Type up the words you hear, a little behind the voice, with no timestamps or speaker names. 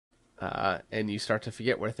and you start to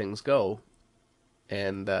forget where things go.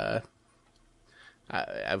 And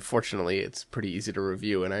unfortunately, it's pretty easy to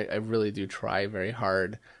review, and I really do try very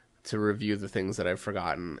hard to review the things that I've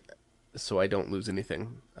forgotten, so I don't lose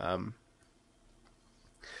anything.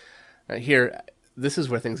 Here, this is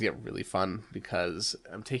where things get really fun because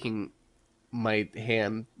I'm taking my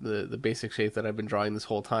hand, the basic shape that I've been drawing this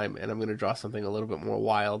whole time, and I'm going to draw something a little bit more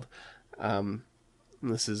wild.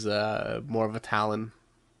 This is more of a talon,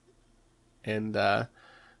 and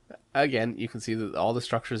again, you can see that all the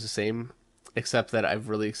structure is the same, except that I've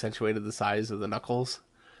really accentuated the size of the knuckles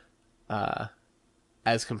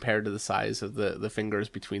as compared to the size of the fingers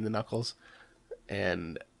between the knuckles.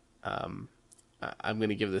 And I'm going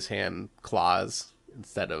to give this hand claws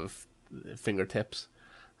instead of fingertips.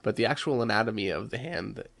 But the actual anatomy of the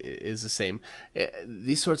hand is the same.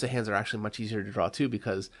 These sorts of hands are actually much easier to draw too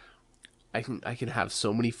because I can have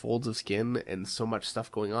so many folds of skin and so much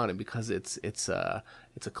stuff going on, and because it's a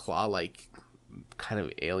claw like kind of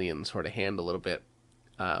alien sort of hand a little bit.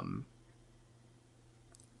 A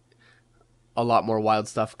lot more wild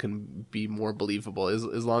stuff can be more believable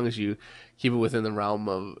as long as you keep it within the realm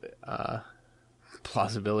of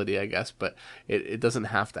plausibility, I guess. But it doesn't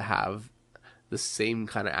have to have the same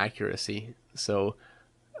kind of accuracy. So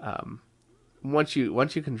once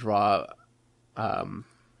you can draw a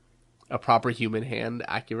proper human hand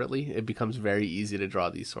accurately, it becomes very easy to draw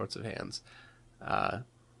these sorts of hands.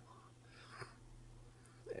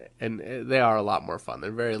 And they are a lot more fun.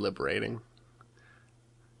 They're very liberating.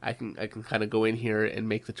 I can kind of go in here and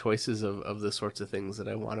make the choices of the sorts of things that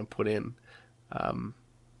I want to put in,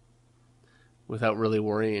 without really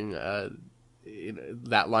worrying.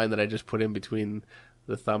 That line that I just put in between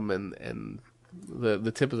the thumb and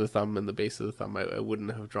the tip of the thumb and the base of the thumb, I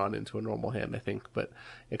wouldn't have drawn into a normal hand, I think, but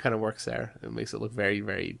it kind of works there. It makes it look very,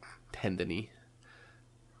 very tendony.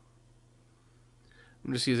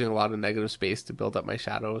 I'm just using a lot of negative space to build up my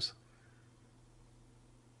shadows.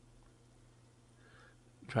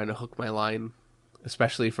 I'm trying to hook my line,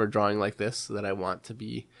 especially for drawing like this that I want to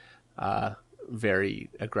be very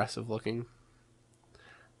aggressive looking.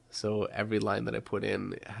 So every line that I put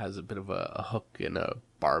in has a bit of a hook and a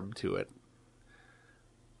barb to it.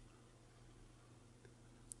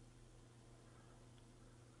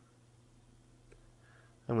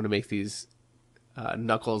 I'm going to make these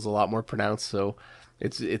knuckles a lot more pronounced, so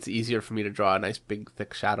it's easier for me to draw a nice big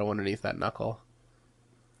thick shadow underneath that knuckle.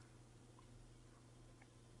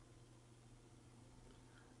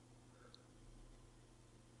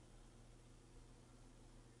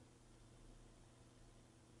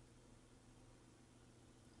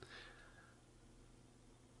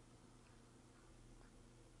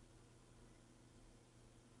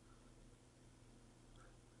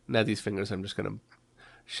 Now these fingers I'm just going to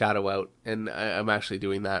shadow out, and I'm actually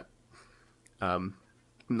doing that.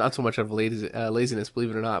 Not so much of laziness, believe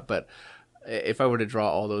it or not, but if I were to draw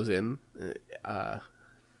all those in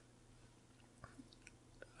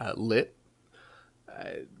lit,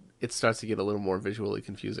 it starts to get a little more visually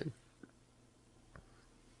confusing.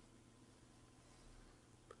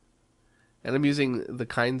 And I'm using the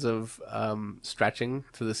kinds of stretching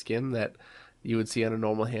to the skin that you would see on a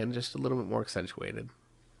normal hand, just a little bit more accentuated,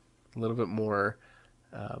 a little bit more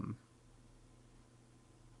um,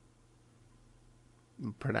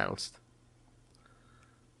 pronounced.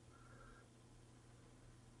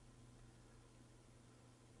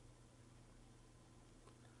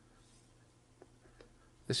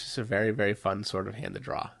 It's just a very, very fun sort of hand to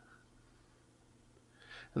draw.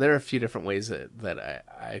 And there are a few different ways that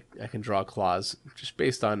I can draw claws just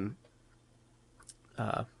based on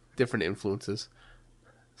different influences.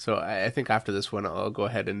 So I think after this one, I'll go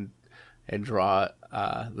ahead and draw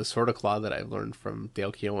the sort of claw that I learned from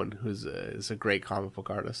Dale Keown, is a great comic book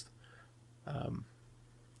artist.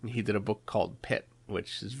 He did a book called Pit,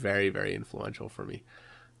 which is very, very influential for me.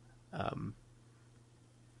 Um,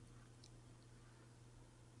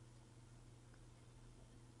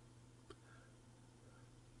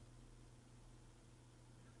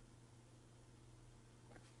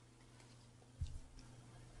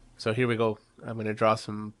 so here we go. I'm going to draw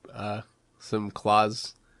some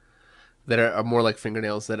claws that are more like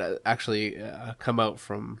fingernails that actually come out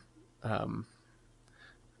from um,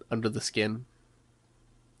 under the skin.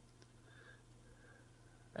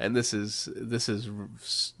 And this is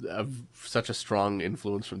such a strong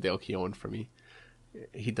influence from Dale Keown for me.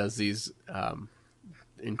 He does these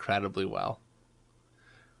incredibly well.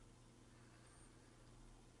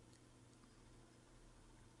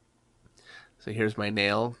 So here's my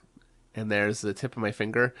nail, and there's the tip of my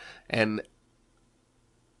finger, and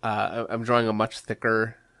I'm drawing a much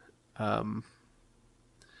thicker um,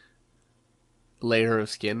 layer of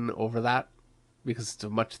skin over that because it's a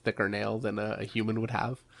much thicker nail than a human would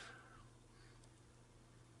have.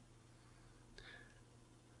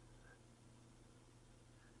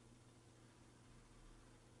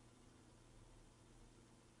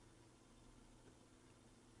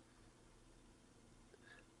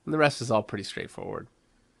 And the rest is all pretty straightforward.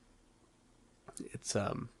 It's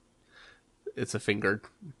it's a finger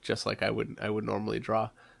just like I would normally draw.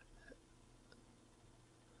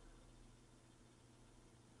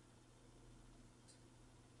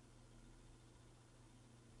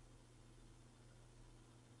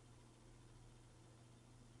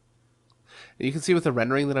 And you can see with the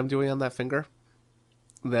rendering that I'm doing on that finger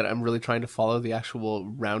that I'm really trying to follow the actual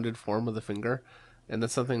rounded form of the finger. And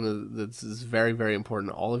that's something that's very, very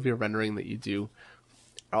important. All of your rendering that you do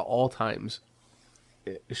at all times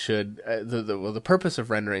should the purpose of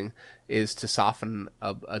rendering is to soften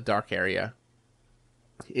a dark area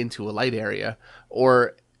into a light area,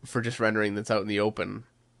 or for just rendering that's out in the open,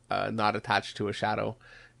 not attached to a shadow.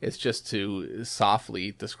 It's just to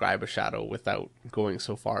softly describe a shadow without going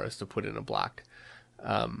so far as to put in a black.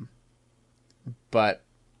 But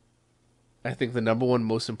I think the number one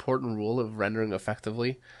most important rule of rendering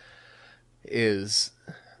effectively is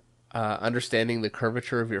understanding the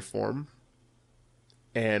curvature of your form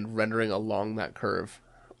and rendering along that curve,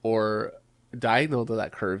 or diagonal to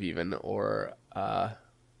that curve even, or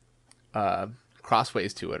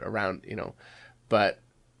crossways to it around, but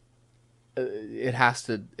it has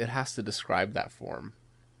to describe that form.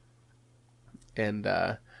 And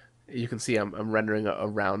you can see I'm rendering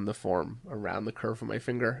around the form, around the curve of my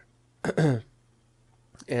finger.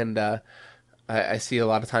 And I see a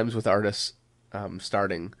lot of times with artists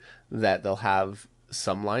starting that they'll have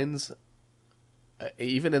some lines,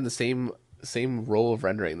 even in the same row of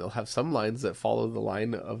rendering, they'll have some lines that follow the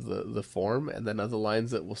line of the form, and then other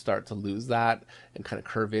lines that will start to lose that and kind of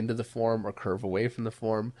curve into the form or curve away from the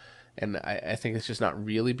form. And I think it's just not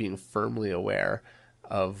really being firmly aware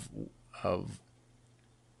of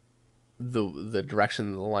the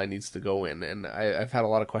direction the line needs to go in. And I've had a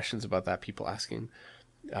lot of questions about that, people asking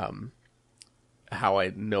how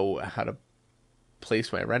I know how to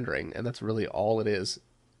place my rendering, and that's really all it is.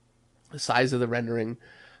 The size of the rendering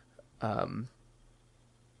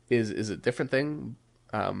is a different thing,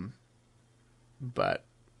 but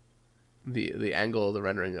the angle of the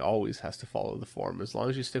rendering always has to follow the form. As long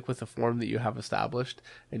as you stick with the form that you have established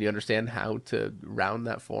and you understand how to round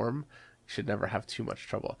that form, you should never have too much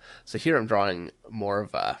trouble. So here I'm drawing more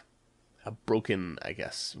of a broken, I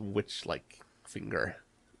guess, witch-like finger,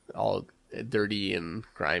 all dirty and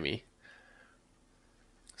grimy.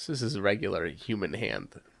 So this is a regular human hand,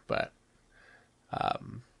 but a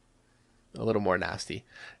little more nasty.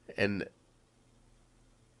 And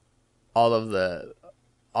all of the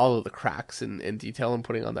cracks and detail I'm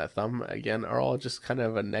putting on that thumb again are all just kind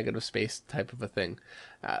of a negative space type of a thing.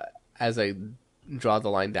 As I draw the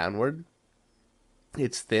line downward,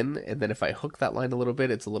 it's thin, and then if I hook that line a little bit,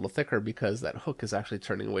 it's a little thicker because that hook is actually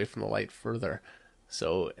turning away from the light further.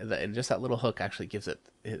 So, and just that little hook actually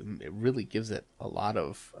it really gives it a lot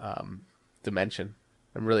of dimension.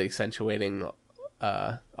 I'm really accentuating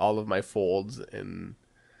all of my folds and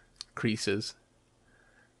creases.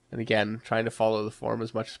 And again, trying to follow the form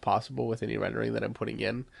as much as possible with any rendering that I'm putting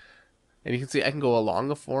in. And you can see I can go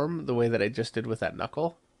along a form the way that I just did with that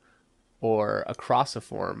knuckle, or across a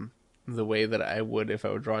form the way that I would if I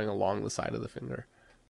were drawing along the side of the finger.